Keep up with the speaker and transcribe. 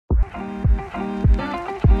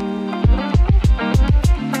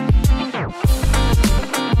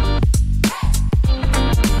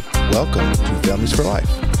Families for Life,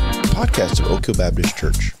 a podcast of Oak Hill Baptist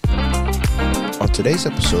Church. On today's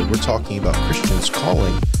episode, we're talking about Christians'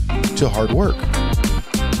 calling to hard work.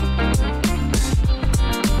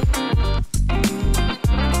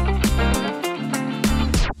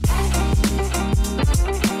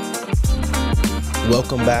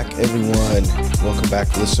 Welcome back, everyone. Welcome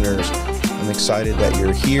back, listeners. I'm excited that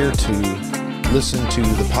you're here to listen to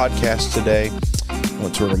the podcast today. I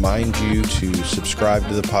want to remind you to subscribe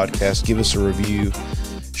to the podcast, give us a review,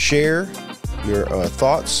 share your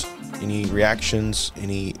thoughts, any reactions,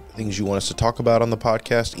 any things you want us to talk about on the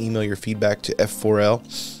podcast. Email your feedback to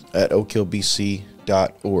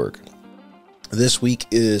f4l@oakhillbc.org. This week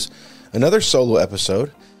is another solo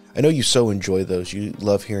episode. I know you so enjoy those. You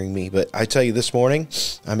love hearing me, but I tell you this morning,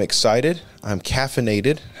 I'm excited. I'm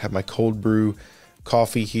caffeinated, have my cold brew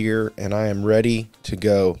coffee here, and I am ready to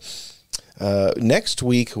go. Next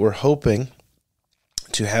week, we're hoping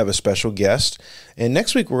to have a special guest, and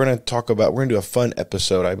next week we're going to do a fun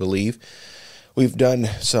episode, I believe. We've done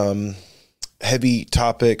some heavy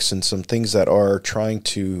topics and some things that are trying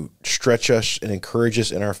to stretch us and encourage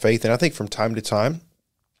us in our faith, and I think from time to time,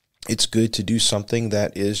 it's good to do something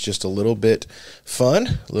that is just a little bit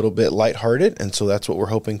fun, a little bit lighthearted, and so that's what we're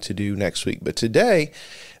hoping to do next week. But today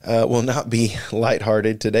will not be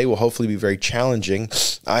lighthearted. Today will hopefully be very challenging.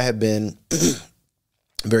 I have been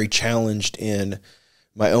very challenged in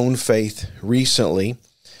my own faith recently,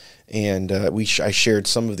 and I shared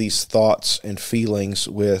some of these thoughts and feelings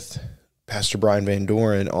with Pastor Bryan Van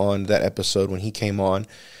Doren on that episode when he came on,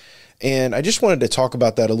 and I just wanted to talk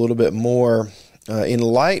about that a little bit more in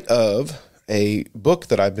light of a book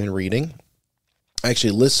that I've been reading,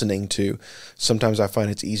 actually listening to. Sometimes I find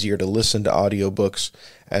it's easier to listen to audiobooks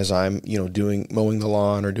as I'm, mowing the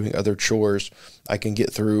lawn or doing other chores. I can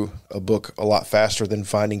get through a book a lot faster than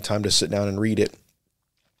finding time to sit down and read it,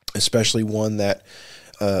 especially one that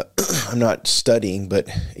I'm not studying, but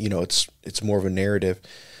it's more of a narrative.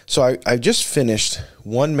 So I just finished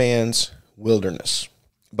One Man's Wilderness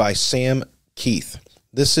by Sam Keith.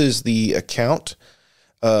 This is the account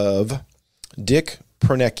of Dick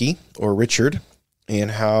Pernecki, or Richard,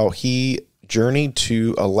 and how he journeyed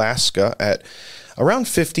to Alaska at around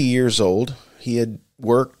 50 years old. He had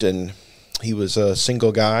worked, and he was a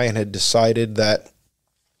single guy, and had decided that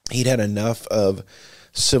he'd had enough of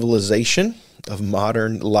civilization, of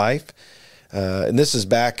modern life. And this is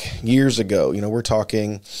back years ago. We're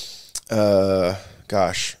talking, we're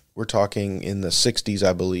talking in the 60s,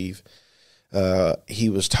 I believe. He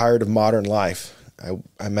was tired of modern life. I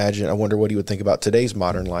wonder what he would think about today's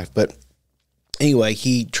modern life. But anyway,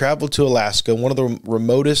 he traveled to Alaska, one of the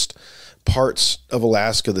remotest parts of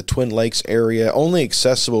Alaska, the Twin Lakes area, only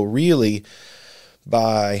accessible really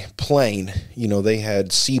by plane. They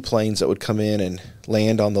had seaplanes that would come in and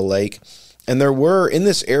land on the lake. And in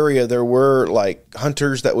this area, there were like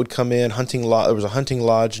hunters that would come in, there was a hunting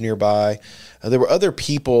lodge nearby. There were other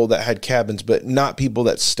people that had cabins, but not people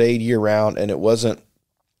that stayed year round. And it wasn't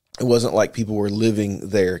like people were living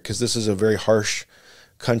there, because this is a very harsh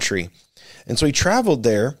country. And so he traveled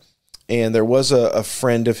there, and there was a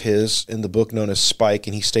friend of his in the book known as Spike,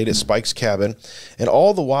 and he stayed at Spike's cabin. And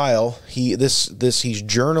all the while, he's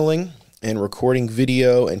journaling and recording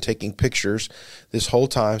video and taking pictures this whole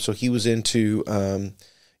time. So he was into,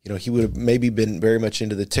 he would have maybe been very much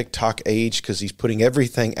into the TikTok age, because he's putting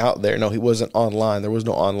everything out there. No, he wasn't online. There was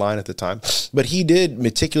no online at the time. But he did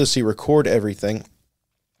meticulously record everything.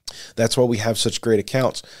 That's why we have such great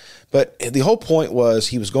accounts. But the whole point was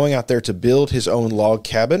he was going out there to build his own log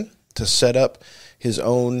cabin, to set up his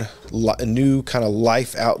own new kind of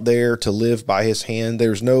life out there, to live by his hand.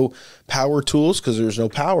 There's no power tools because there's no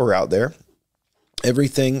power out there.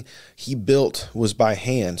 Everything he built was by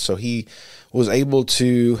hand. So he was able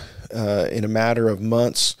to, in a matter of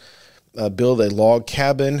months, build a log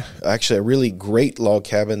cabin, actually a really great log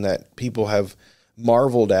cabin that people have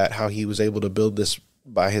marveled at how he was able to build this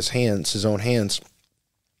by his hands, his own hands,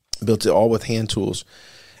 built it all with hand tools.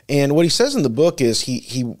 And what he says in the book is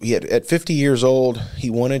he had, at 50 years old, he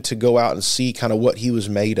wanted to go out and see kind of what he was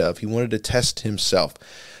made of. He wanted to test himself.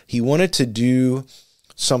 He wanted to do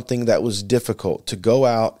something that was difficult, to go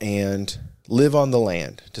out and live on the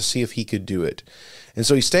land, to see if he could do it. And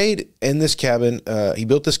so he stayed in this cabin. He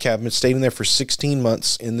built this cabin, stayed in there for 16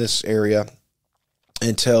 months in this area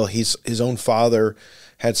until his own father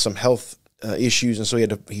had some health issues, and so he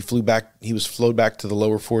was flown back to the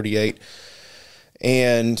lower 48,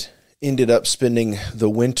 and ended up spending the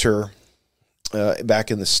winter back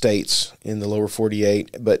in the States in the lower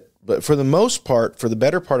 48. But for the most part, for the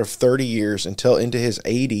better part of 30 years, until into his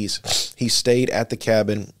 80s, he stayed at the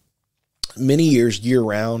cabin many years year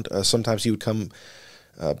round. Sometimes he would come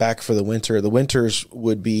back for the winter. The winters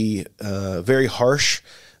would be very harsh.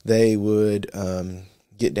 They would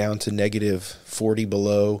get down to negative 40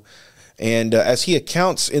 below. And as he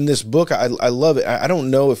accounts in this book, I love it. I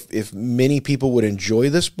don't know if many people would enjoy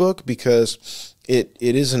this book because it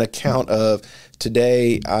is an account of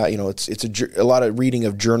today. It's a lot of reading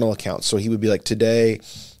of journal accounts. So he would be like, today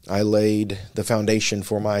I laid the foundation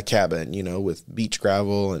for my cabin, with beach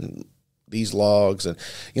gravel and these logs. And,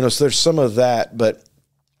 so there's some of that, but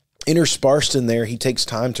interspersed in there, he takes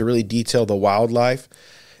time to really detail the wildlife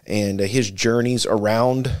and his journeys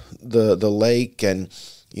around the lake, and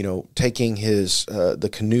taking his the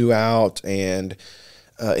canoe out, and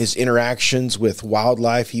his interactions with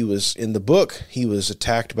wildlife. He was in the book. He was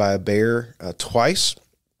attacked by a bear twice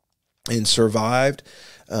and survived.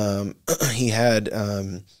 He had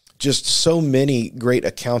just so many great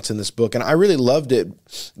accounts in this book, and I really loved it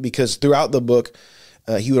because throughout the book,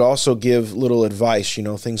 he would also give little advice.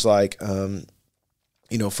 Things like,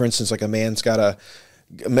 for instance, like a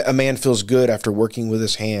man feels good after working with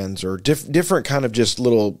his hands, or different kind of just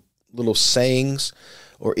little sayings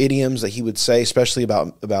or idioms that he would say, especially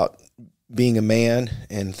about being a man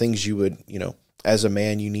and things you would, as a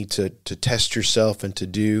man, you need to test yourself and to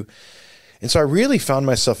do. And so I really found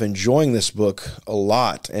myself enjoying this book a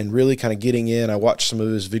lot and really kind of getting in. I watched some of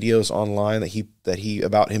his videos online that he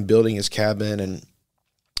about him building his cabin and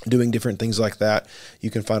doing different things like that. You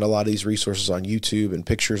can find a lot of these resources on YouTube and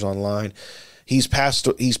pictures online. He's passed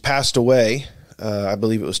away. I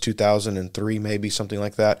believe it was 2003, maybe something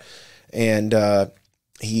like that. And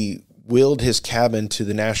he willed his cabin to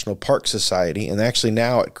the National Park Society. And actually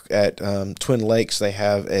now at Twin Lakes, they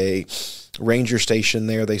have a ranger station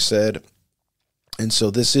there, they said. And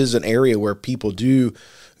so this is an area where people do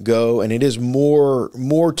go, and it is more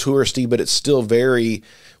touristy, but it's still very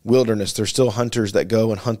wilderness. There's still hunters that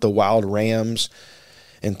go and hunt the wild rams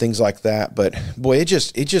and things like that. But boy, it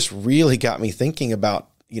just really got me thinking about,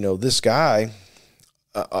 this guy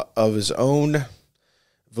of his own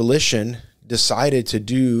volition decided to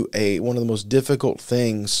do one of the most difficult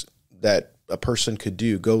things that a person could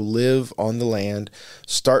do: go live on the land,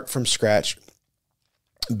 start from scratch,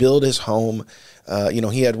 build his home.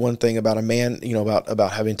 He had one thing about a man,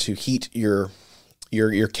 about having to heat your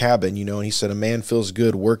cabin, and he said, a man feels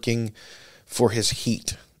good working for his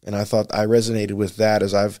heat. And I thought I resonated with that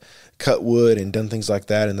as I've cut wood and done things like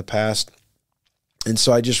that in the past. And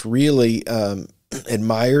so I just really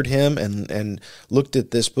admired him and looked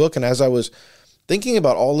at this book. And as I was thinking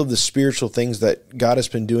about all of the spiritual things that God has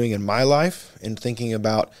been doing in my life, and thinking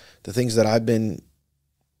about the things that I've been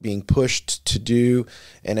being pushed to do,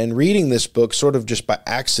 and then reading this book sort of just by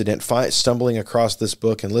accident, stumbling across this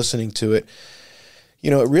book and listening to it,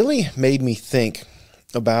 it really made me think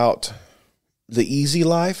about the easy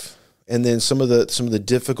life, and then some of the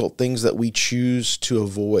difficult things that we choose to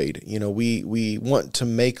avoid. We want to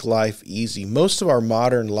make life easy. Most of our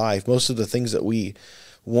modern life, most of the things that we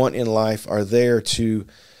want in life are there to,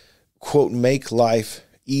 quote, make life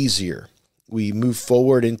easier. We move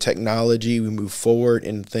forward in technology. We move forward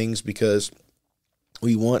in things because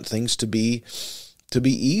we want things to be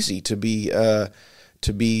easy, to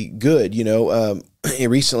be good.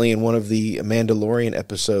 Recently in one of the Mandalorian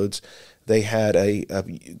episodes, they had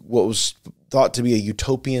what was thought to be a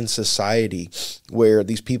utopian society where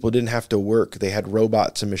these people didn't have to work. They had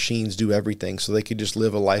robots and machines do everything, so they could just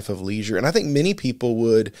live a life of leisure. And I think many people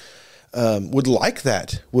would like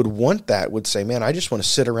that, would want that, would say, man, I just want to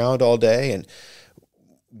sit around all day and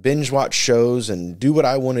binge watch shows and do what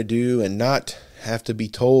I want to do and not have to be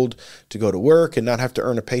told to go to work and not have to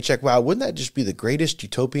earn a paycheck. Wow, wouldn't that just be the greatest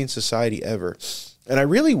utopian society ever? And I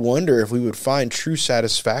really wonder if we would find true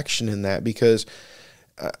satisfaction in that, because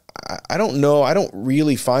I don't know. I don't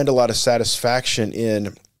really find a lot of satisfaction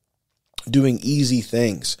in doing easy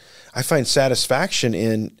things. I find satisfaction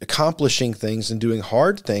in accomplishing things and doing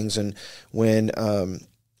hard things. And when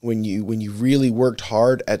you really worked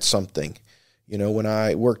hard at something, when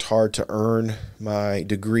I worked hard to earn my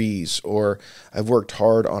degrees, or I've worked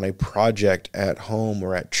hard on a project at home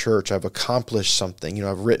or at church, I've accomplished something.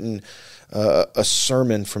 I've written a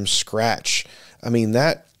sermon from scratch. I mean,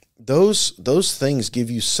 those things give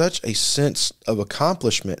you such a sense of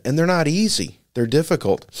accomplishment, and they're not easy. They're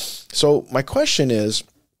difficult. So my question is,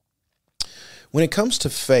 when it comes to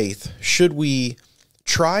faith, should we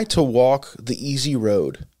try to walk the easy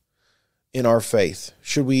road in our faith?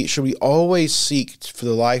 Should we always seek for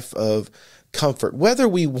the life of comfort, whether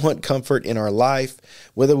we want comfort in our life,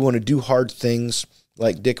 whether we want to do hard things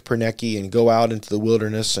like Dick Pernecki and go out into the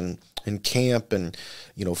wilderness and and camp and,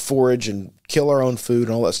 forage and kill our own food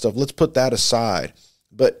and all that stuff. Let's put that aside.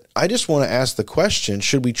 But I just want to ask the question,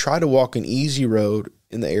 should we try to walk an easy road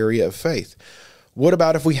in the area of faith? What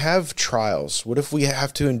about if we have trials? What if we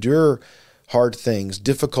have to endure hard things,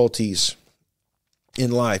 difficulties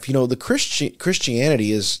in life? The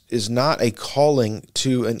Christianity is not a calling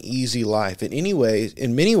to an easy life. In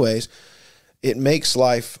many ways, it makes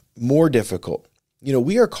life more difficult.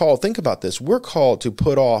 We are called, think about this, we're called to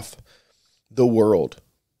put off the world,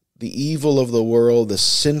 the evil of the world, the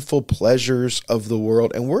sinful pleasures of the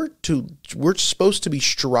world, and we're supposed to be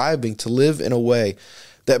striving to live in a way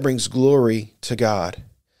that brings glory to God.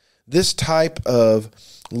 This type of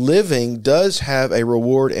living does have a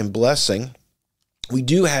reward and blessing. We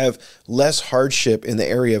do have less hardship in the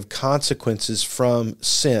area of consequences from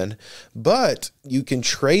sin, but you can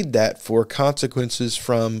trade that for consequences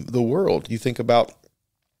from the world. You think about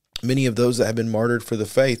many of those that have been martyred for the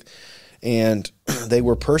faith, and they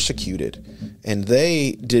were persecuted, and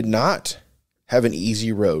they did not have an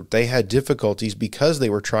easy road. They had difficulties because they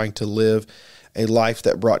were trying to live a life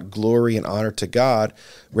that brought glory and honor to God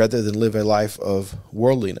rather than live a life of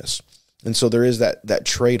worldliness. And so there is that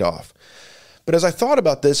trade-off. But as I thought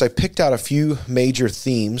about this, I picked out a few major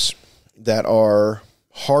themes that are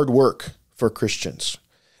hard work for Christians.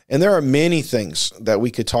 And there are many things that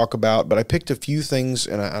we could talk about, but I picked a few things,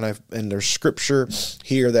 and there's scripture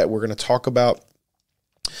here that we're going to talk about.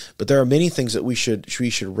 But there are many things that we should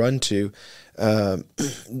run to.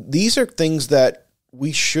 These are things that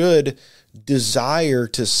we should desire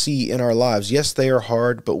to see in our lives. Yes, they are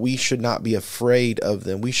hard, but we should not be afraid of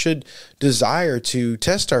them. We should desire to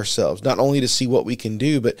test ourselves, not only to see what we can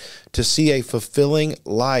do, but to see a fulfilling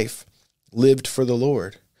life lived for the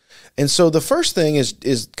Lord. And so the first thing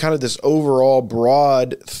is kind of this overall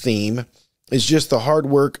broad theme is just the hard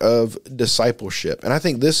work of discipleship. And I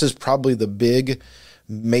think this is probably the big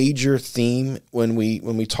major theme when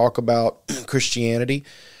we talk about Christianity.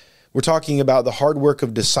 We're talking about the hard work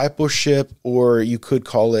of discipleship, or you could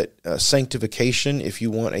call it sanctification if you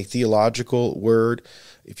want a theological word.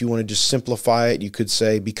 If you want to just simplify it, you could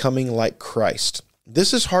say becoming like Christ.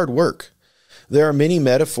 This is hard work. There are many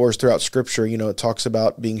metaphors throughout Scripture. It talks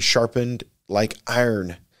about being sharpened like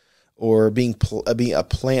iron, or being a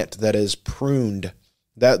plant that is pruned.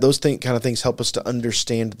 Those kind of things help us to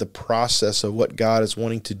understand the process of what God is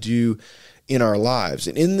wanting to do in our lives.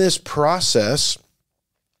 And in this process,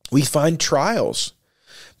 we find trials.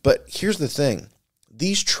 But here's the thing.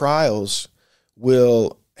 These trials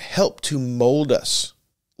will help to mold us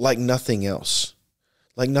like nothing else.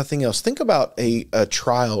 Like nothing else. Think about a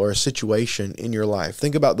trial or a situation in your life.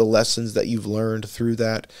 Think about the lessons that you've learned through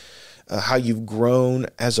that, how you've grown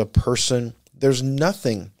as a person. There's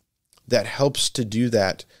nothing that helps to do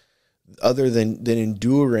that other than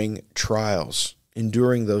enduring trials,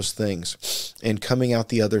 enduring those things, and coming out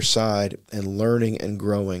the other side and learning and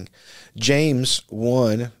growing. James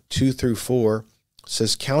 1:2-4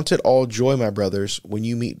 says, "Count it all joy, my brothers, when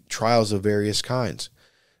you meet trials of various kinds.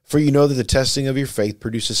 For you know that the testing of your faith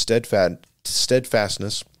produces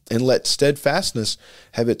steadfastness, and let steadfastness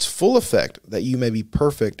have its full effect, that you may be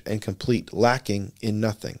perfect and complete, lacking in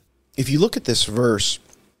nothing." If you look at this verse,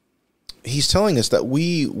 he's telling us that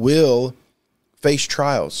we will face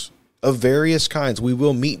trials of various kinds. We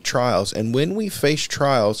will meet trials, and when we face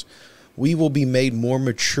trials, we will be made more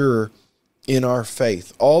mature in our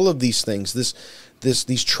faith. All of these things,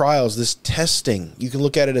 these trials, this testing, you can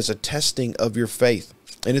look at it as a testing of your faith.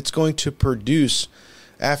 And it's going to produce,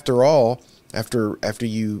 after all, after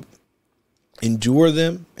you endure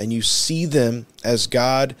them and you see them as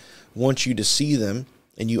God wants you to see them,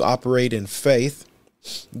 and you operate in faith,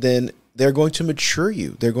 then they're going to mature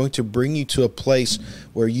you. They're going to bring you to a place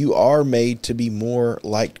where you are made to be more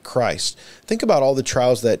like Christ. Think about all the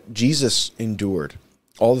trials that Jesus endured,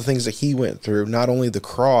 all the things that he went through, not only the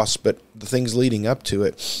cross, but the things leading up to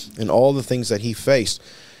it, and all the things that he faced.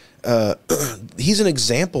 He's an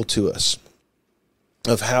example to us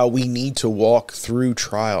of how we need to walk through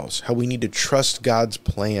trials, how we need to trust God's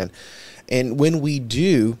plan. And when we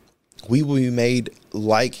do, we will be made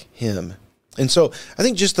like him. And so I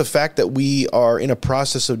think just the fact that we are in a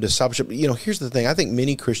process of discipleship, here's the thing. I think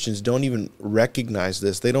many Christians don't even recognize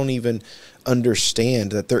this. They don't even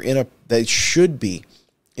understand that they should be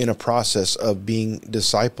in a process of being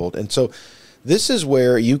discipled. And so this is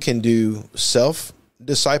where you can do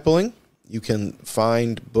self-discipling. You can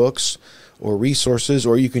find books or resources,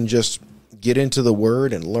 or you can just get into the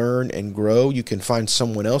Word and learn and grow. You can find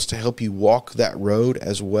someone else to help you walk that road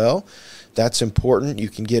as well. That's important. You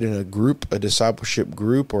can get in a discipleship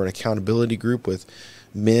group or an accountability group with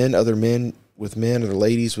other men with men or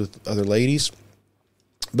ladies with other ladies.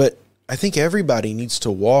 But I think everybody needs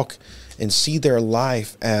to walk and see their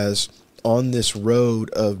life as on this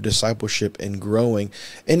road of discipleship and growing.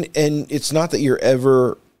 And it's not that you're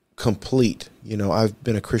ever complete. You know, I've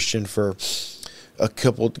been a Christian for a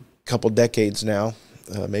couple decades now,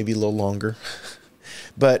 maybe a little longer.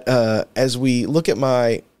 But as I look at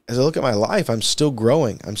my life, I'm still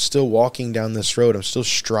growing. I'm still walking down this road. I'm still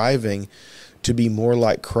striving to be more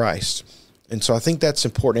like Christ. And so I think that's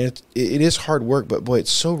important. It is hard work, but boy,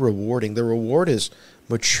 it's so rewarding. The reward is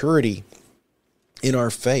maturity in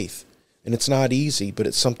our faith. And it's not easy, but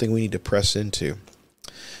it's something we need to press into.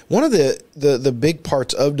 One of the big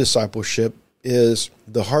parts of discipleship is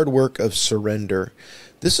the hard work of surrender.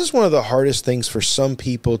 This is one of the hardest things for some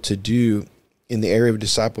people to do in the area of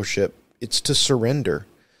discipleship. It's to surrender.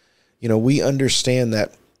 You know, we understand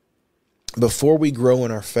that before we grow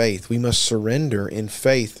in our faith, we must surrender in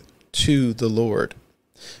faith to the Lord.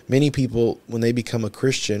 Many people, when they become a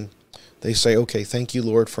Christian, they say, okay, thank you,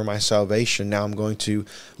 Lord, for my salvation. Now I'm going to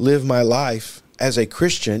live my life as a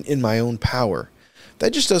Christian in my own power.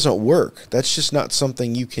 That just doesn't work. That's just not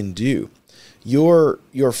something you can do. Your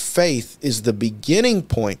faith is the beginning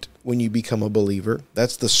point when you become a believer.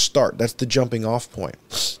 That's the start. That's the jumping off point.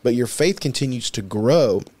 But your faith continues to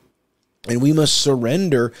grow, and we must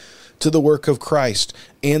surrender to the work of Christ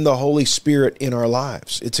and the Holy Spirit in our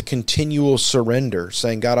lives. It's a continual surrender,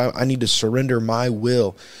 saying, God, I need to surrender my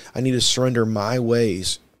will. I need to surrender my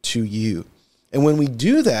ways to you. And when we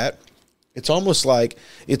do that, it's almost like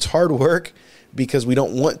it's hard work because we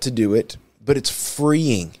don't want to do it, but it's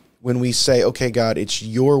freeing when we say, okay, God, it's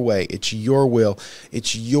your way, it's your will,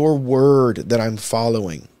 it's your word that I'm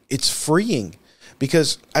following. It's freeing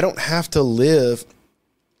because I don't have to live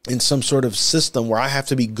in some sort of system where I have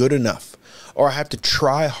to be good enough or I have to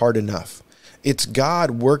try hard enough. It's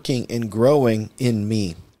God working and growing in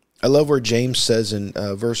me. I love where James says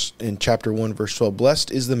in chapter 1, verse 12,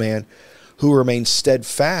 blessed is the man who remains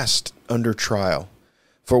steadfast under trial.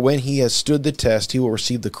 For when he has stood the test, he will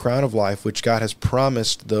receive the crown of life, which God has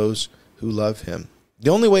promised those who love him.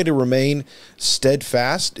 The only way to remain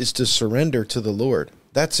steadfast is to surrender to the Lord.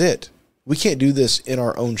 That's it. We can't do this in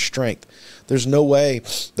our own strength. There's no way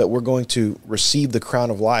that we're going to receive the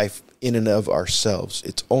crown of life in and of ourselves.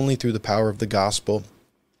 It's only through the power of the gospel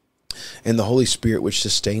and the Holy Spirit which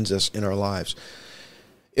sustains us in our lives.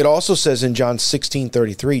 It also says in John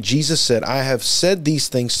 16:33, Jesus said, I have said these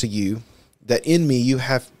things to you, that in me you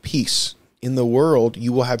have peace. In the world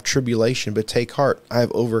you will have tribulation, but take heart, I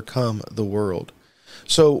have overcome the world.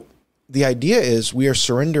 So the idea is we are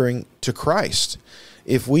surrendering to Christ.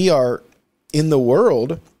 If we are in the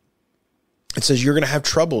world, it says you're going to have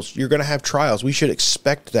troubles, you're going to have trials. We should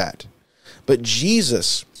expect that. But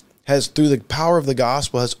Jesus has, through the power of the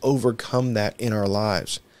gospel, has overcome that in our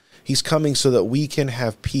lives. He's coming so that we can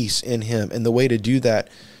have peace in him. And the way to do that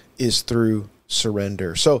is through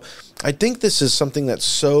surrender. So I think this is something that's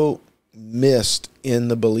so missed in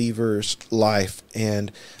the believer's life.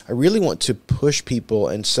 And I really want to push people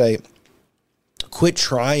and say, quit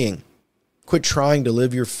trying to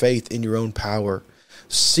live your faith in your own power.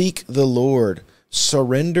 Seek the Lord.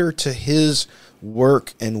 Surrender to his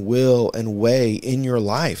work and will and way in your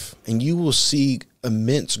life, and you will see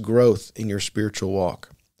immense growth in your spiritual walk.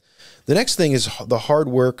 The next thing is the hard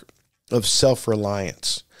work of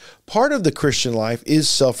self-reliance. Part of the Christian life is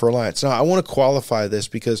self-reliance. Now, I want to qualify this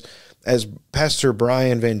because as Pastor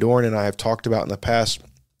Bryan Van Dorn and I have talked about in the past,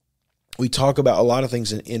 we talk about a lot of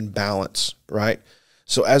things in balance, right?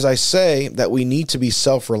 So as I say that we need to be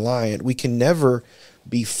self-reliant, we can never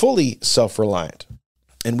be fully self-reliant,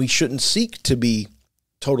 and we shouldn't seek to be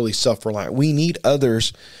totally self-reliant. We need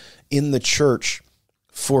others in the church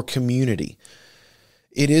for community.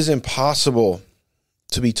 It is impossible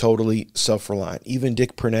to be totally self-reliant. Even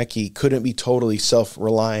Dick Pernecki couldn't be totally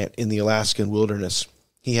self-reliant in the Alaskan wilderness.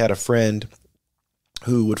 He had a friend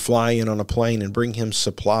who would fly in on a plane and bring him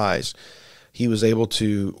supplies. He was able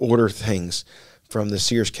to order things from the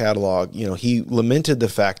Sears catalog. You know, he lamented the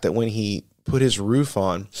fact that when he put his roof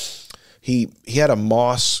on, he had a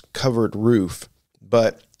moss-covered roof,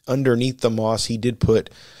 but underneath the moss, he did put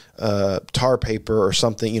tar paper or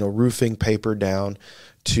something, roofing paper down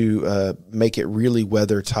to make it really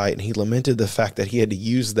weather tight. And he lamented the fact that he had to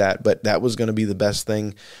use that, but that was going to be the best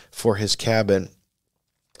thing for his cabin.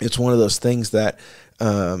 It's one of those things that,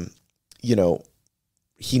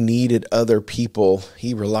 he needed other people.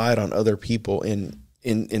 He relied on other people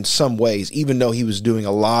in some ways, even though he was doing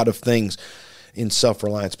a lot of things in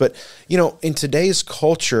self-reliance. But, in today's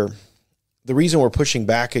culture, the reason we're pushing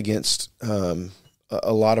back against a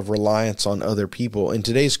a lot of reliance on other people. In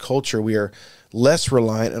today's culture, we are less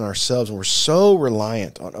reliant on ourselves, and we're so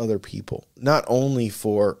reliant on other people, not only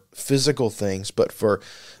for physical things, but for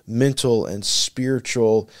mental and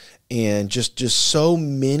spiritual and just so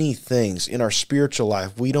many things in our spiritual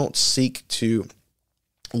life. We don't seek to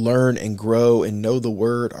learn and grow and know the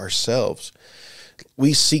word ourselves.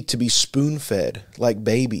 We seek to be spoon-fed like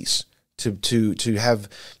babies, to have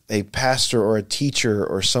a pastor or a teacher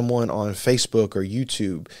or someone on Facebook or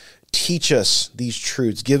YouTube teach us these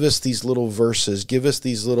truths, give us these little verses, give us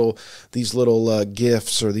these little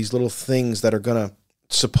gifts or these little things that are going to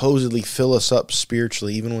supposedly fill us up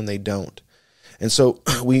spiritually, even when they don't. And so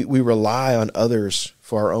we rely on others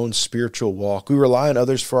for our own spiritual walk. We rely on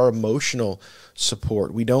others for our emotional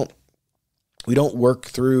support. We don't work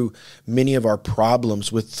through many of our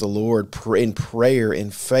problems with the Lord in prayer,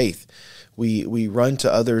 in faith. We run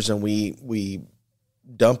to others, and we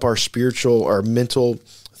dump our spiritual or mental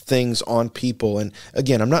things on people. And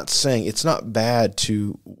again, I'm not saying it's not bad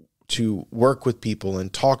to work with people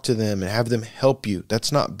and talk to them and have them help you.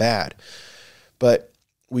 That's not bad. But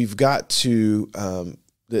we've got to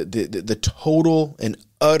the total and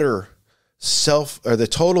utter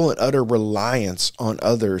reliance on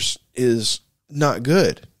others is not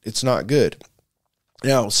good. It's not good.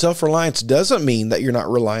 Now, self-reliance doesn't mean that you're not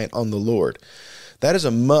reliant on the Lord. That is a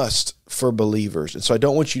must for believers. And so I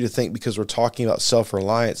don't want you to think, because we're talking about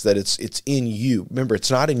self-reliance, that it's in you. Remember, it's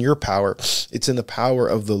not in your power. It's in the power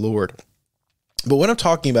of the Lord. But what I'm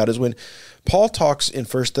talking about is when Paul talks in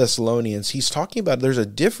 1 Thessalonians, he's talking about there's a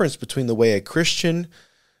difference between the way a Christian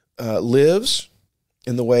lives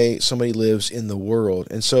and the way somebody lives in the world.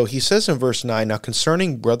 And so he says in verse 9, now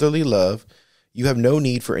concerning brotherly love, you have no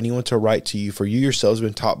need for anyone to write to you, for you yourselves have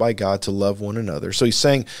been taught by God to love one another. So he's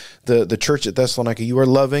saying the church at Thessalonica, you are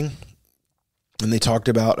loving. And they talked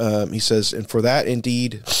about, he says, and for that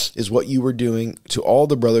indeed is what you were doing to all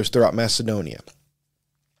the brothers throughout Macedonia.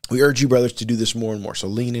 We urge you, brothers, to do this more and more. So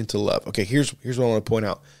lean into love. Okay, here's what I want to point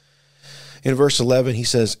out. In verse 11, he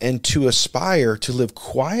says, and to aspire to live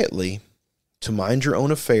quietly, to mind your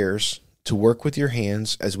own affairs, to work with your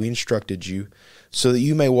hands as we instructed you, so that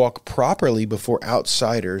you may walk properly before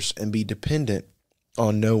outsiders and be dependent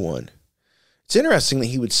on no one. It's interesting that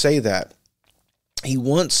he would say that. He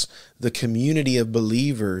wants the community of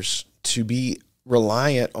believers to be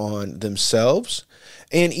reliant on themselves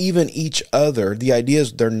and even each other. The idea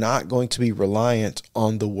is they're not going to be reliant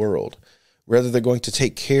on the world. Rather, they're going to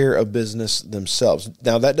take care of business themselves.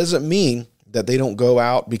 Now, that doesn't mean that they don't go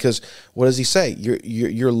out, because what does he say?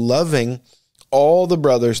 You're loving all the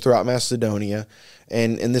brothers throughout Macedonia,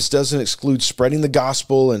 and this doesn't exclude spreading the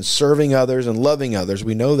gospel and serving others and loving others.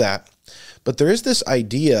 We know that. But there is this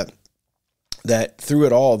idea that through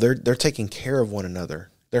it all, they're taking care of one another.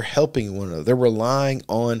 They're helping one another. They're relying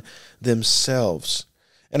on themselves.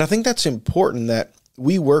 And I think that's important, that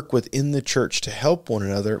we work within the church to help one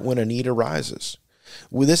another when a need arises.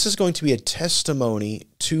 Well, this is going to be a testimony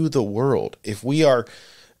to the world. If we are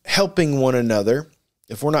helping one another,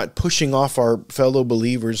 if we're not pushing off our fellow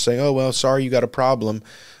believers saying, oh, well, sorry, you got a problem,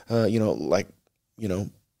 hey,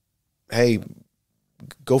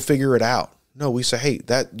 go figure it out. No, we say, hey,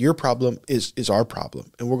 that your problem is our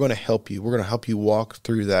problem, and we're going to help you. We're going to help you walk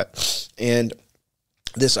through that. And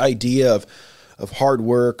this idea of hard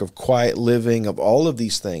work, of quiet living, of all of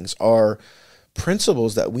these things are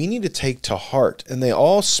principles that we need to take to heart. And they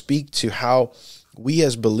all speak to how we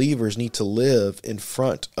as believers need to live in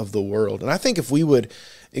front of the world. And I think if we would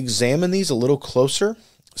examine these a little closer,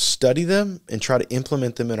 study them, and try to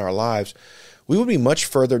implement them in our lives, we would be much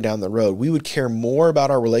further down the road. We would care more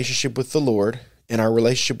about our relationship with the Lord and our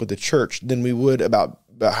relationship with the church than we would about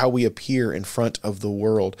how we appear in front of the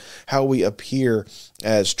world, how we appear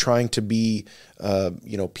as trying to be,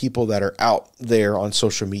 people that are out there on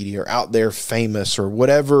social media or out there famous or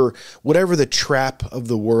whatever the trap of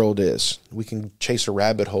the world is. We can chase a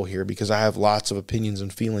rabbit hole here, because I have lots of opinions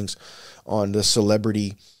and feelings on the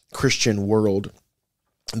celebrity Christian world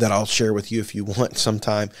that I'll share with you if you want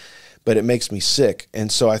sometime, but it makes me sick.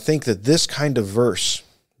 And so I think that this kind of verse,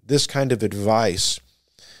 this kind of advice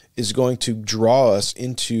is going to draw us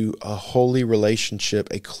into a holy relationship,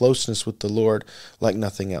 a closeness with the Lord like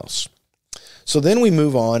nothing else. So then we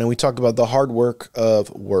move on and we talk about the hard work of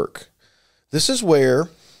work. This is where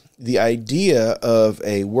the idea of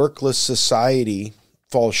a workless society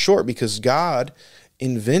falls short, because God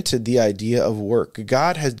invented the idea of work.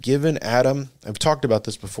 God had given Adam, I've talked about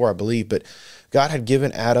this before, I believe, but God had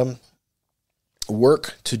given Adam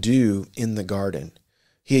work to do in the garden.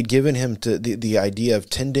 He had given him to the idea of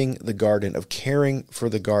tending the garden, of caring for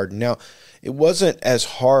the garden. Now, it wasn't as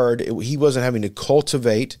hard. He wasn't having to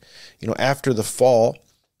cultivate, after the fall.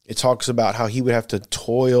 It talks about how he would have to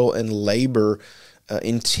toil and labor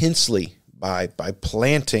intensely by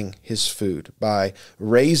planting his food, by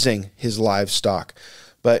raising his livestock.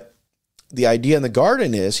 But the idea in the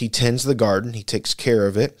garden is he tends the garden, he takes care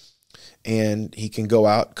of it, and he can go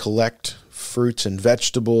out, collect fruits and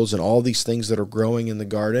vegetables and all these things that are growing in the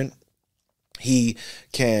garden. He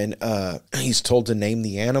can, he's told to name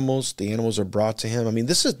the animals. The animals are brought to him. I mean,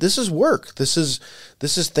 this is work. This is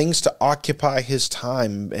things to occupy his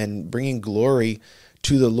time and bringing glory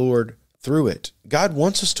to the Lord through it. God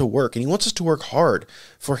wants us to work, and he wants us to work hard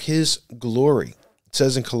for his glory. It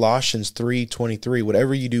says in Colossians 3:23,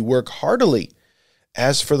 whatever you do, work heartily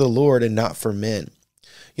as for the Lord and not for men.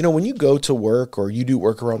 When you go to work, or you do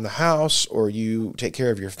work around the house, or you take care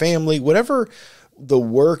of your family, whatever the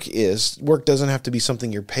work is, work doesn't have to be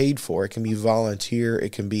something you're paid for. It can be volunteer.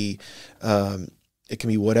 It can be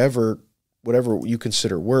whatever you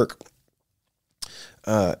consider work.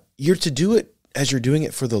 You're to do it as you're doing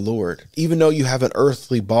it for the Lord. Even though you have an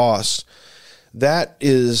earthly boss, that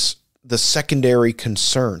is the secondary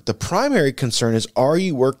concern. The primary concern is, are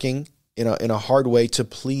you working in a hard way to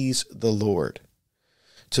please the Lord?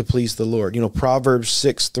 To please the Lord. Proverbs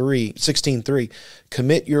 16:3,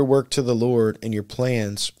 commit your work to the Lord and your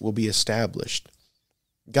plans will be established.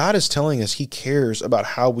 God is telling us he cares about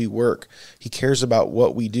how we work. He cares about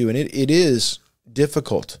what we do. And it is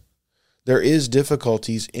difficult. There is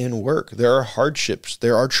difficulties in work. There are hardships.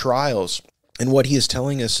 There are trials. And what he is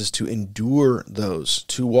telling us is to endure those,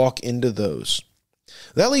 to walk into those.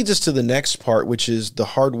 That leads us to the next part, which is the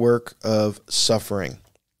hard work of suffering.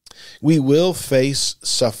 We will face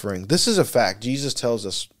suffering. This is a fact. Jesus tells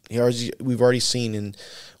us, we've already seen in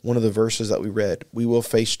one of the verses that we read, we will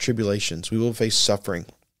face tribulations. We will face suffering.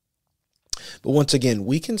 But once again,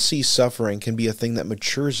 we can see suffering can be a thing that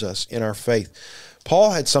matures us in our faith.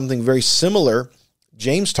 Paul had something very similar.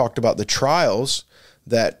 James talked about the trials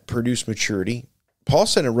that produce maturity. Paul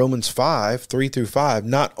said in Romans 5:3-5,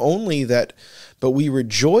 not only that, but we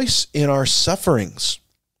rejoice in our sufferings.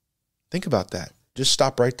 Think about that. Just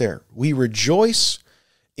stop right there. We rejoice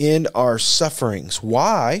in our sufferings.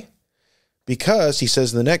 Why? Because he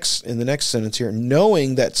says in the next sentence here,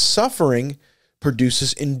 knowing that suffering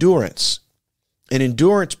produces endurance, and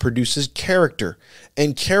endurance produces character,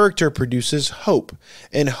 and character produces hope.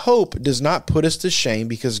 And hope does not put us to shame,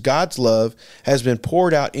 because God's love has been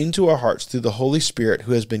poured out into our hearts through the Holy Spirit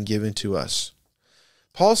who has been given to us.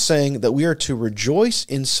 Paul's saying that we are to rejoice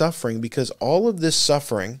in suffering, because all of this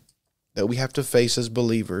suffering that we have to face as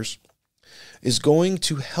believers is going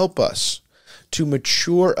to help us, to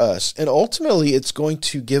mature us, and ultimately it's going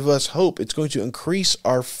to give us hope. It's going to increase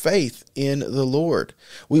our faith in the Lord.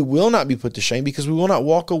 We will not be put to shame, because we will not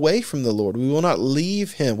walk away from the Lord. We will not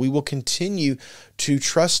leave him. We will continue to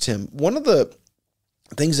trust him. One of the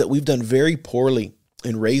things that we've done very poorly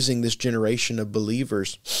in raising this generation of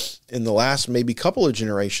believers in the last maybe couple of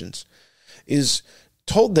generations is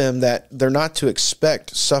told them that they're not to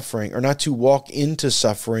expect suffering, or not to walk into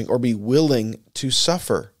suffering, or be willing to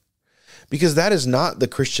suffer. Because that is not the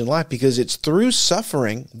Christian life, because it's through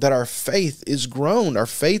suffering that our faith is grown, our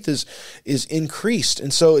faith is increased.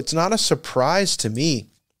 And so it's not a surprise to me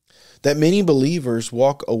that many believers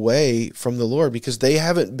walk away from the Lord, because they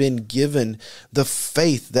haven't been given the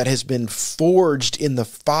faith that has been forged in the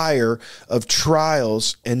fire of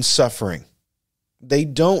trials and suffering. They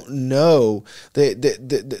don't know.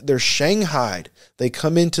 They're shanghaied. They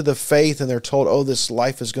come into the faith and they're told, "Oh, this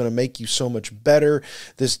life is going to make you so much better.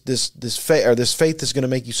 This faith is going to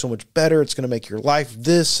make you so much better. It's going to make your life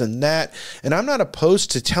this and that." And I'm not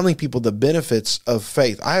opposed to telling people the benefits of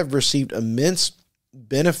faith. I have received immense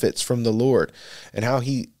benefits from the Lord, and how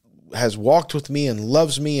he has walked with me and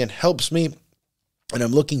loves me and helps me. And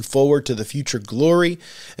I'm looking forward to the future glory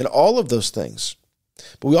and all of those things.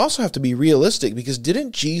 But we also have to be realistic, because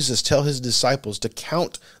didn't Jesus tell his disciples to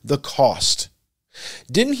count the cost?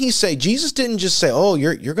 Didn't he say, Jesus didn't just say, "Oh,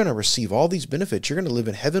 you're going to receive all these benefits. You're going to live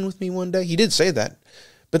in heaven with me one day." He did say that,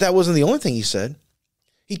 but that wasn't the only thing he said.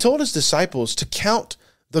 He told his disciples to count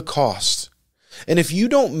the cost. And if you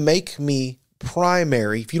don't make me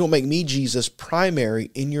primary, if you don't make me, Jesus, primary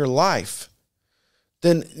in your life,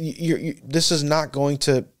 then this is not going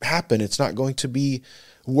to happen. It's not going to be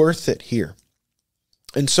worth it here.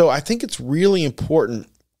 And so I think it's really important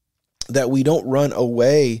that we don't run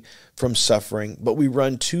away from suffering, but we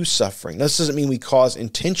run to suffering. This doesn't mean we cause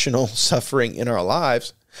intentional suffering in our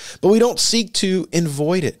lives, but we don't seek to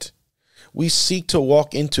avoid it. We seek to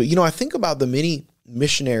walk into it. I think about the many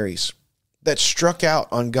missionaries that struck out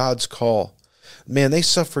on God's call. Man, they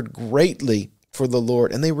suffered greatly for the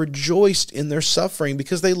Lord, and they rejoiced in their suffering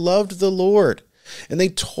because they loved the Lord, and they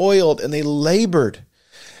toiled and they labored.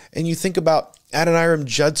 And you think about Adoniram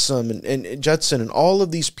Judson and all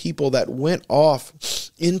of these people that went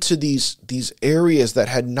off into these areas that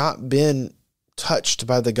had not been touched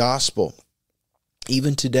by the gospel.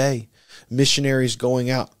 Even today, missionaries going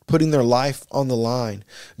out, putting their life on the line,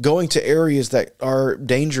 going to areas that are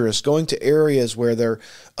dangerous, going to areas where they're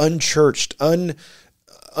unchurched,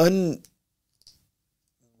 untelling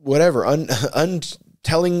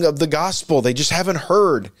of the gospel. They just haven't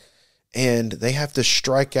heard, and they have to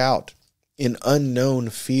strike out in unknown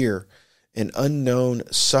fear and unknown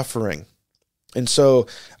suffering. And so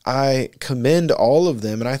I commend all of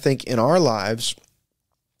them, and I think in our lives,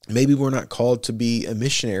 maybe we're not called to be a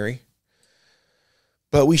missionary,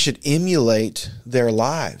 but we should emulate their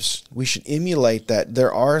lives. We should emulate that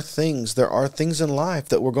there are things in life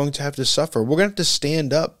that we're going to have to suffer. We're going to have to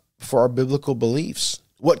stand up for our biblical beliefs.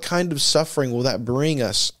 What kind of suffering will that bring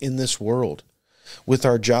us in this world? With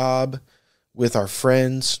our job, with our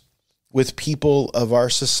friends, with people of our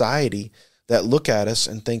society that look at us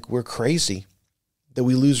and think we're crazy, that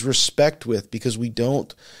we lose respect with because we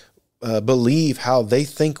don't believe how they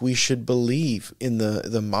think we should believe in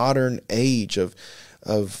the modern age of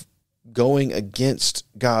going against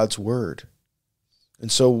God's word.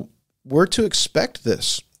 And so we're to expect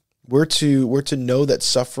this. We're to know that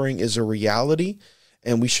suffering is a reality,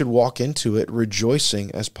 and we should walk into it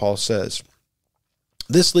rejoicing, as Paul says.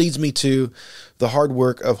 This leads me to the hard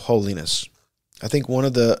work of holiness. I think one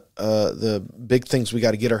of the big things we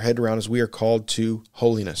got to get our head around is we are called to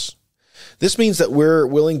holiness. This means that we're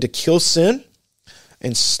willing to kill sin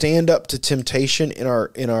and stand up to temptation in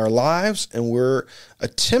our lives, and we're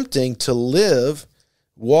attempting to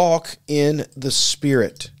walk in the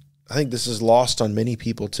Spirit. I think this is lost on many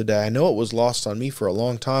people today. I know it was lost on me for a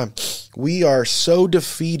long time. We are so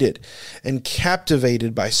defeated and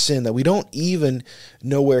captivated by sin that we don't even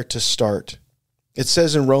know where to start. It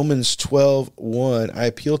says in Romans 12:1, I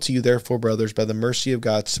appeal to you, therefore, brothers, by the mercy of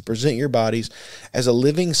God, to present your bodies as a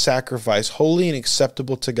living sacrifice, holy and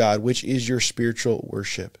acceptable to God, which is your spiritual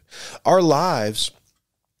worship. Our lives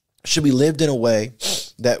should be lived in a way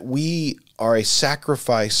that we are a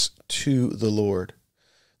sacrifice to the Lord,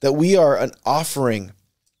 that we are an offering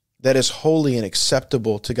that is holy and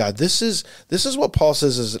acceptable to God. This is what Paul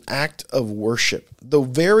says is an act of worship. The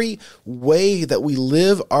very way that we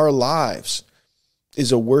live our lives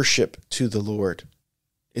is a worship to the Lord.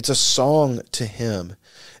 It's a song to Him.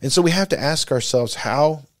 And so we have to ask ourselves,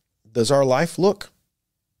 how does our life look?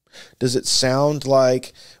 Does it sound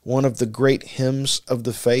like one of the great hymns of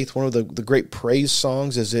the faith, one of the great praise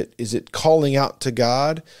songs? Is it calling out to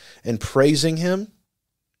God and praising Him?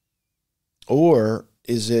 Or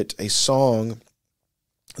is it a song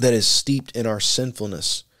that is steeped in our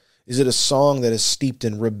sinfulness? Is it a song that is steeped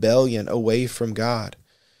in rebellion away from God?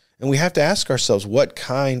 And we have to ask ourselves, what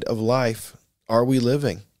kind of life are we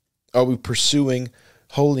living? Are we pursuing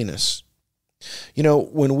holiness? You know,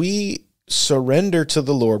 when we surrender to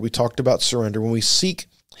the Lord, we talked about surrender, when we seek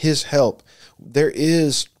His help, there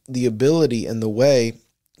is the ability and the way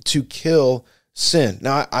to kill sin.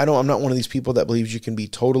 Now, I'm not one of these people that believes you can be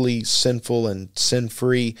totally sinful and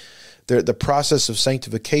sin-free. The process of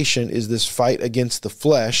sanctification is this fight against the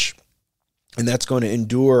flesh, and that's going to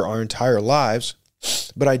endure our entire lives.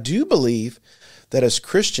 But I do believe that as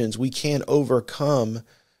Christians, we can overcome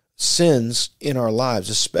sins in our lives,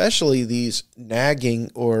 especially these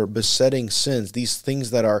nagging or besetting sins, these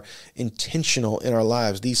things that are intentional in our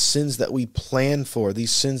lives, these sins that we plan for,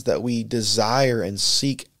 these sins that we desire and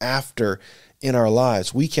seek after in our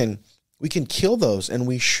lives. We can kill those, and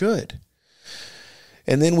we should.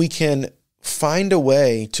 And then we can find a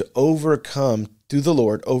way to overcome, through the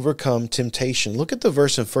Lord, overcome temptation. Look at the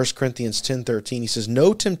verse in 1 Corinthians 10:13. He says,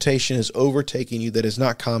 no temptation has overtaken you that is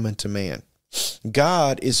not common to man.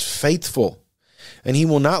 God is faithful, and He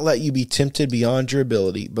will not let you be tempted beyond your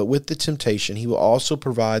ability, but with the temptation, He will also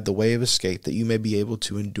provide the way of escape that you may be able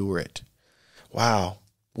to endure it. Wow,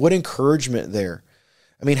 what encouragement there.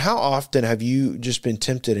 I mean, how often have you just been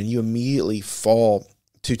tempted and you immediately fall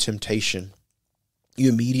to temptation? You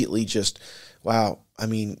immediately just,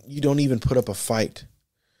 you don't even put up a fight.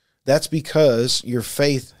 That's because your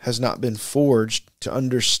faith has not been forged to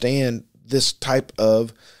understand this type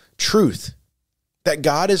of truth, that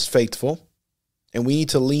God is faithful, and we need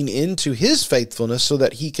to lean into His faithfulness so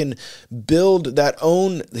that He can build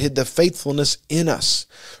the faithfulness in us.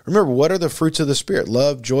 Remember, what are the fruits of the Spirit?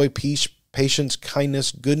 Love, joy, peace, patience,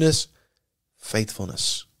 kindness, goodness,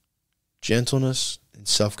 faithfulness. gentleness, and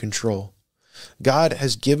self-control. God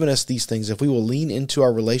has given us these things. If we will lean into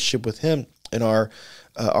our relationship with him and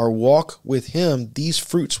our walk with him, these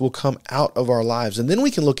fruits will come out of our lives. And then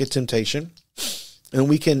we can look at temptation and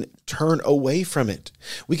we can turn away from it.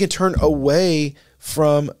 We can turn away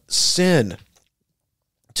from sin.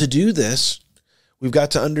 To do this, we've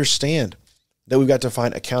got to understand that we've got to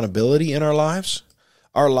find accountability in our lives.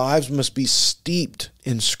 Our lives must be steeped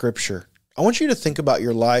in Scripture. I want you to think about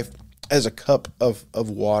your life as a cup of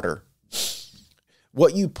water.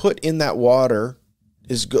 What you put in that water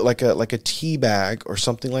is like a tea bag or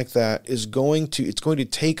something like that it's going to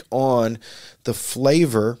take on the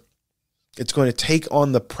flavor. It's going to take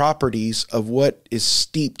on the properties of what is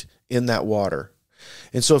steeped in that water.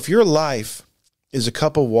 And so if your life is a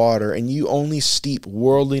cup of water and you only steep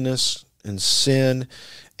worldliness and sin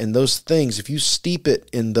and those things, if you steep it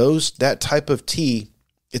in that type of tea,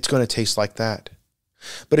 it's going to taste like that.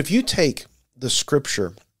 But if you take the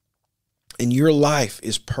Scripture and your life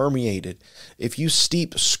is permeated, if you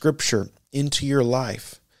steep Scripture into your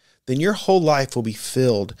life, then your whole life will be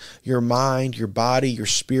filled. Your mind, your body, your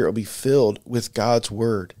spirit will be filled with God's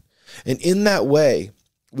Word. And in that way,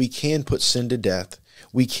 we can put sin to death.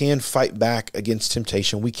 We can fight back against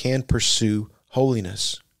temptation. We can pursue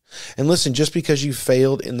holiness. And listen, just because you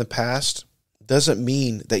failed in the past doesn't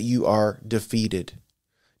mean that you are defeated.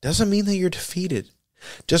 Doesn't mean that you're defeated.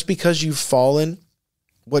 Just because you've fallen,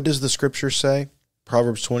 what does the Scripture say?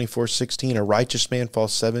 Proverbs 24:16, a righteous man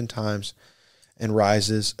falls 7 times and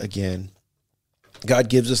rises again. God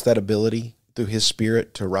gives us that ability through his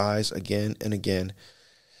Spirit to rise again and again.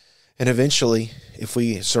 And eventually, if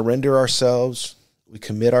we surrender ourselves, we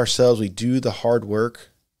commit ourselves, we do the hard work,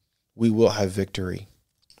 we will have victory.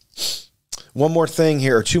 One more thing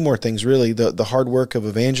here, or two more things really, the hard work of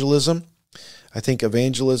evangelism. I think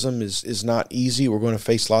evangelism is not easy. We're going to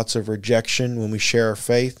face lots of rejection when we share our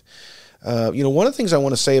faith. One of the things I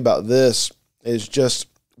want to say about this is just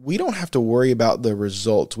we don't have to worry about the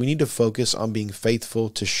results. We need to focus on being faithful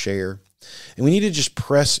to share. And we need to just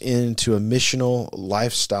press into a missional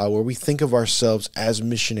lifestyle where we think of ourselves as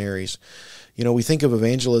missionaries. We think of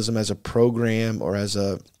evangelism as a program or as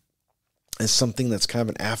something that's kind of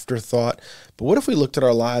an afterthought. But what if we looked at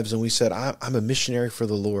our lives and we said, I'm a missionary for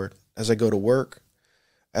the Lord. As I go to work,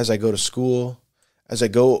 as I go to school, as I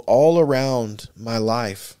go all around my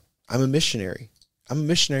life, I'm a missionary. I'm a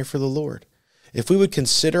missionary for the Lord. If we would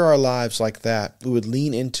consider our lives like that, we would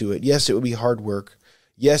lean into it. Yes, it would be hard work.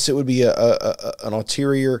 Yes, it would be an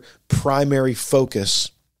ulterior primary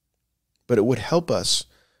focus, but it would help us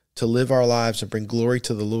to live our lives and bring glory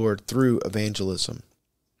to the Lord through evangelism,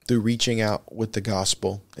 through reaching out with the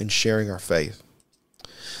gospel and sharing our faith.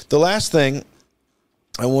 The last thing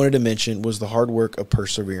I wanted to mention was the hard work of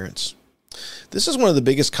perseverance. This is one of the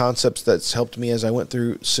biggest concepts that's helped me as I went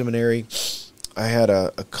through seminary. I had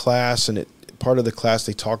a class, and part of the class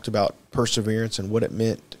they talked about perseverance and what it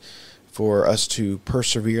meant for us to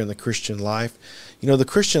persevere in the Christian life. The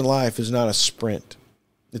Christian life is not a sprint.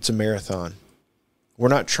 It's a marathon. We're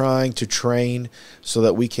not trying to train so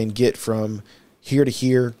that we can get from here to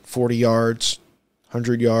here, 40 yards,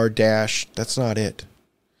 100-yard dash. That's not it.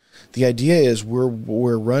 The idea is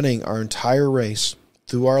we're running our entire race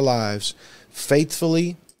through our lives,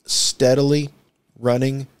 faithfully, steadily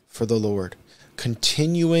running for the Lord,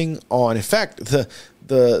 continuing on. In fact,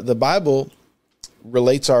 the Bible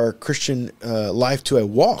relates our Christian life to a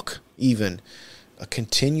walk, even a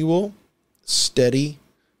continual, steady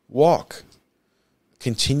walk,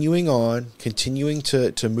 continuing on, continuing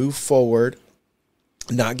to move forward,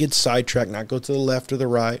 not get sidetracked, not go to the left or the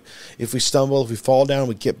right. If we stumble, if we fall down,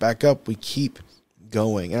 we get back up, we keep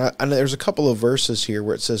going. And there's a couple of verses here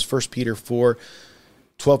where it says 1 Peter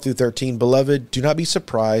 4:12-13, Beloved, do not be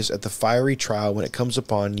surprised at the fiery trial when it comes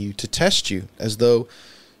upon you to test you, as though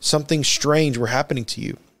something strange were happening to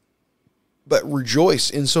you. But rejoice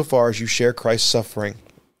insofar as you share Christ's suffering,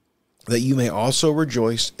 that you may also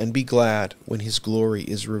rejoice and be glad when his glory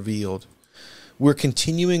is revealed. We're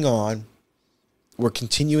continuing on. We're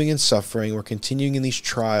continuing in suffering. We're continuing in these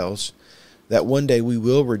trials, that one day we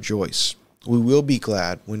will rejoice. We will be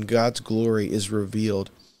glad when God's glory is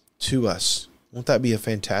revealed to us. Won't that be a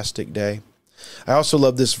fantastic day? I also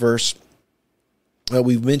love this verse.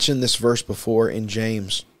 We've mentioned this verse before in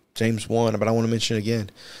James 1, but I want to mention it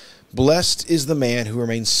again. Blessed is the man who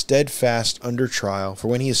remains steadfast under trial, for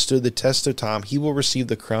when he has stood the test of time, he will receive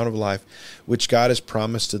the crown of life, which God has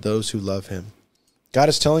promised to those who love him. God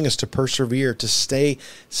is telling us to persevere, to stay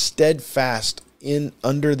steadfast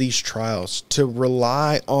under these trials, to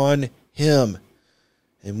rely on him.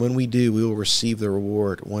 And when we do, we will receive the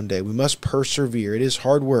reward one day. We must persevere. It is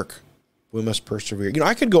hard work. We must persevere.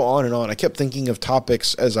 I could go on and on. I kept thinking of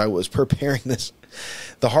topics as I was preparing this.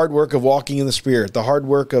 The hard work of walking in the Spirit, the hard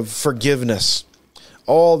work of forgiveness,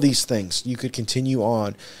 all these things. You could continue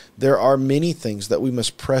on. There are many things that we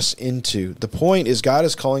must press into. The point is God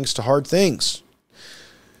is calling us to hard things.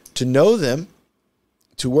 To know them,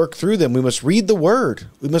 to work through them, we must read the Word.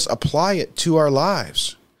 We must apply it to our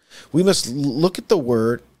lives. We must look at the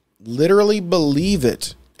Word, literally believe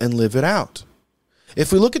it, and live it out.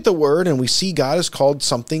 If we look at the Word and we see God has called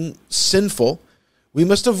something sinful, we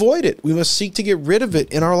must avoid it. We must seek to get rid of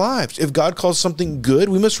it in our lives. If God calls something good,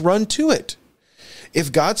 we must run to it.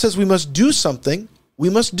 If God says we must do something, we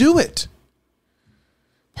must do it.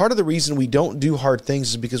 Part of the reason we don't do hard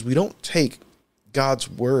things is because we don't take God's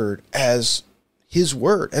Word as His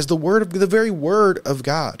Word, as the very Word of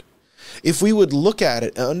God. If we would look at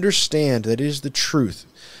it and understand that it is the truth,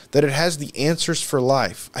 that it has the answers for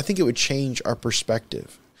life, I think it would change our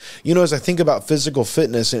perspective. As I think about physical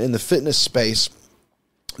fitness and in the fitness space,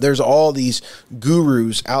 there's all these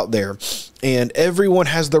gurus out there, and everyone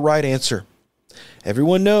has the right answer.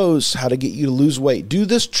 Everyone knows how to get you to lose weight. Do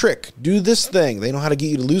this trick, do this thing. They know how to get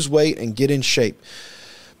you to lose weight and get in shape.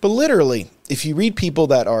 But literally, if you read people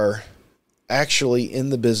that are actually in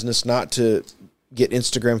the business not to get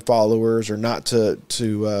Instagram followers or not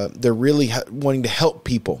they're really wanting to help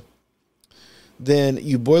people, then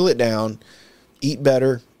you boil it down, eat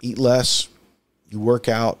better, eat less, you work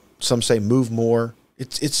out, some say move more.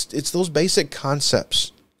 It's those basic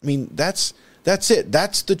concepts. I mean, that's it.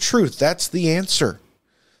 That's the truth. That's the answer.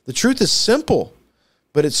 The truth is simple,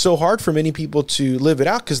 but it's so hard for many people to live it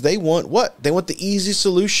out because they want what? They want the easy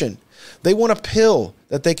solution. They want a pill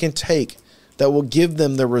that they can take that will give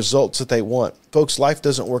them the results that they want. Folks, life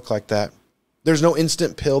doesn't work like that. There's no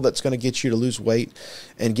instant pill that's going to get you to lose weight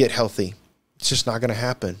and get healthy. It's just not going to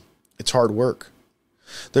happen. It's hard work.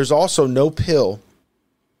 There's also no pill,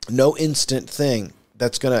 no instant thing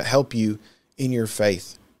that's going to help you in your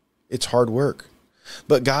faith. It's hard work.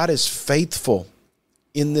 But God is faithful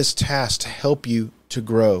in this task to help you to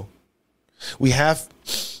grow. We have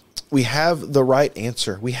the right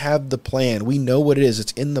answer. We have the plan. We know what it is.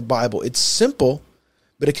 It's in the Bible. It's simple,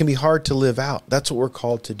 but it can be hard to live out. That's what we're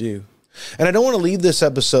called to do. And I don't want to leave this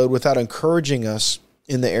episode without encouraging us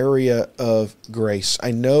in the area of grace.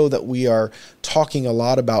 I know that we are talking a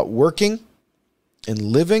lot about working and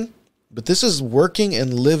living, but this is working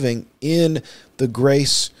and living in the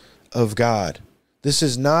grace of God. This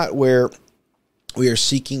is not where we are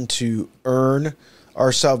seeking to earn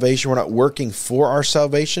our salvation. We're not working for our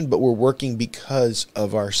salvation, but we're working because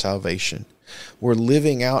of our salvation. We're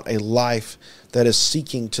living out a life that is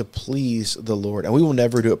seeking to please the Lord, and we will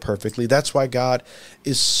never do it perfectly. That's why God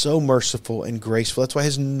is so merciful and graceful. That's why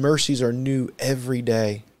His mercies are new every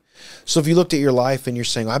day. So if you looked at your life and you're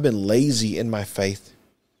saying, I've been lazy in my faith,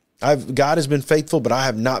 God has been faithful, but I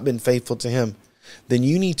have not been faithful to Him, then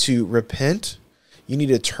you need to repent. You need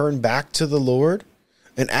to turn back to the Lord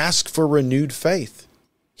and ask for renewed faith.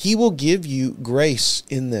 He will give you grace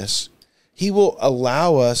in this. He will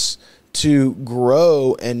allow us to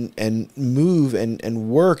grow and move and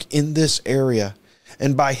work in this area.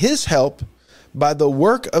 And by His help, by the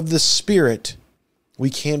work of the Spirit, we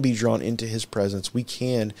can be drawn into His presence. We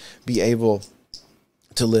can be able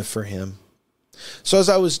to live for Him. So as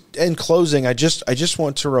I was in closing, I just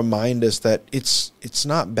want to remind us that it's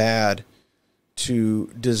not bad to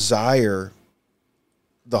desire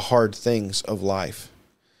the hard things of life.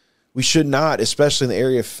 We should not, especially in the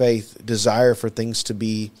area of faith, desire for things to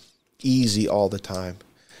be easy all the time.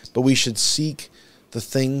 But we should seek the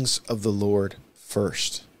things of the Lord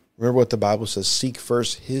first. Remember what the Bible says, seek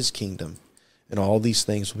first His kingdom, and all these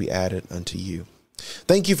things will be added unto you.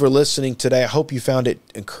 Thank you for listening today. I hope you found it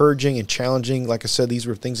encouraging and challenging. Like I said, these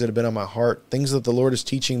were things that have been on my heart, things that the Lord is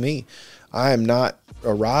teaching me. I am not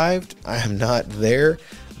arrived. I am not there.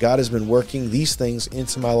 God has been working these things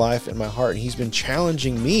into my life and my heart, and He's been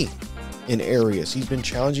challenging me in areas. He's been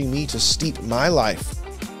challenging me to steep my life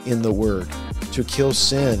in the Word, to kill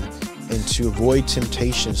sin, and to avoid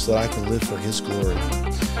temptation so that I can live for His glory.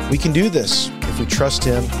 We can do this if we trust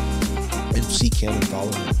Him and seek Him and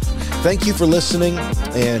follow Him. Thank you for listening,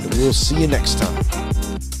 and we'll see you next time.